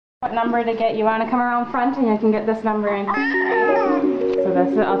What number to get? You want to come around front and you can get this number in. So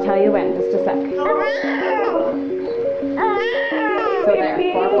this, I'll tell you when, just a sec. So there,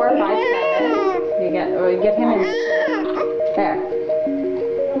 4, 4, 5, 7. You get him in. There.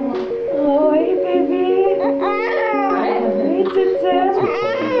 Oh, hey, baby.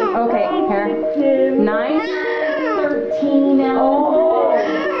 Okay, here. 9, 13 now. Oh,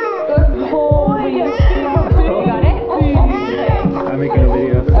 good boy. You got it? I'm making a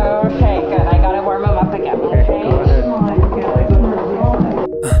video. Okay, good. I gotta warm him up again. Okay.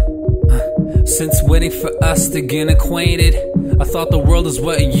 Since waiting for us to get acquainted, I thought the world is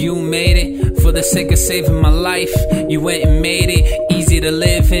what you made it. For the sake of saving my life, you went and made it easy to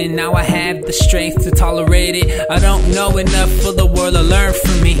live in. Now I have the strength to tolerate it. I don't know enough for the world to learn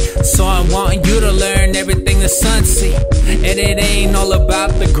from me, so I want you to learn everything the sun see. And it ain't all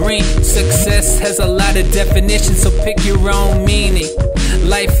about the green. Success has a lot of definitions, so pick your own meaning.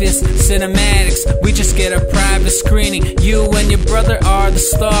 Life is cinematics, we just get a private screening. You and your brother are the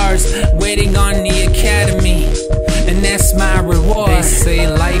stars, waiting on the academy, and that's my reward. They say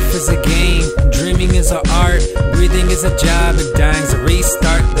life is a game, dreaming is an art, breathing is a job, and dying's a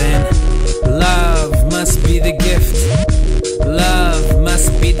restart. Then love must be the gift. Love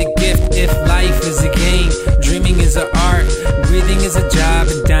must be the gift. If life is a game, dreaming is an art, breathing is a job,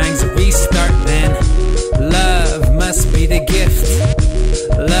 and dying's a restart. Then love must be the gift.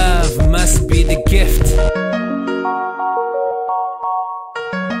 Love must be the gift.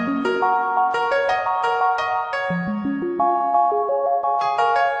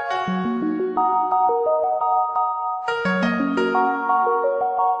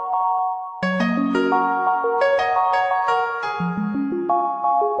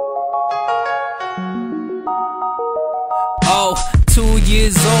 Oh, 2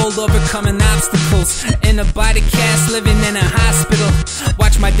 years old, overcoming obstacles in a body cast, living in a hospital.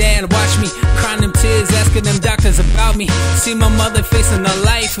 Watch my dad watch me, crying them tears, asking them doctors about me. See my mother facing a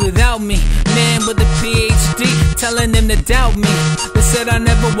life without me. Man with a PhD, telling them to doubt me. They said I'd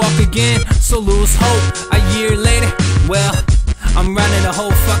never walk again, so lose hope. A year later, well, I'm running the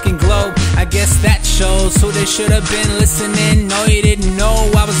whole fucking globe. I guess that shows who they should have been listening. No, you didn't know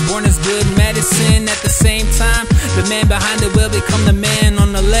I was born as good medicine. At the same time, the man behind it will become the man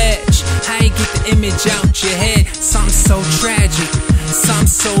on the ledge. How you get the image out your head? Something so tragic, something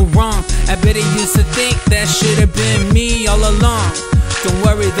so wrong. I bet he used to think that should have been me all along. Don't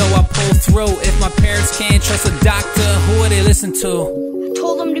worry though, I pull through. If my parents can't trust a doctor, who would they listen to? I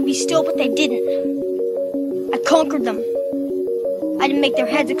told them to be still, but they didn't. I conquered them. I didn't make their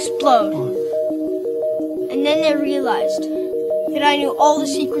heads explode. And then they realized that I knew all the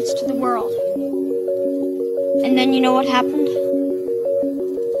secrets to the world. And then you know what happened?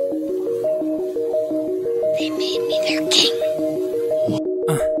 They made me their king.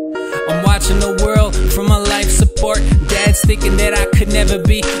 I'm watching the world from a life support. Dad's thinking that I could never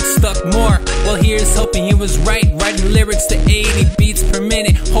be stuck more. Well, here's hoping he was right. Writing lyrics to 80 beats per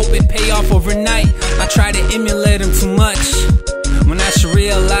minute, hope it pay off overnight. I try to emulate him too much, when I should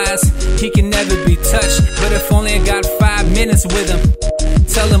realize he can never be touched. But if only I got 5 minutes with him,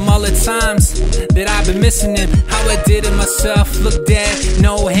 tell him all the times that I've been missing him, how I did it myself. Look, Dad,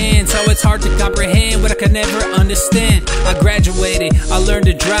 no hands, how it's hard to comprehend what I could never understand. I graduated, I learned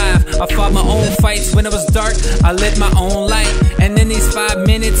to drive, I fought my own fights when it was dark, I lit my own light. And in these 5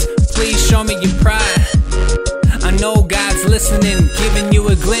 minutes, please show me your pride. I know God's listening, giving you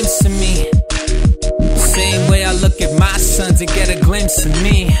a glimpse of me. Same way I look at my sons and get a glimpse of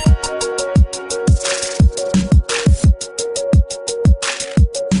me.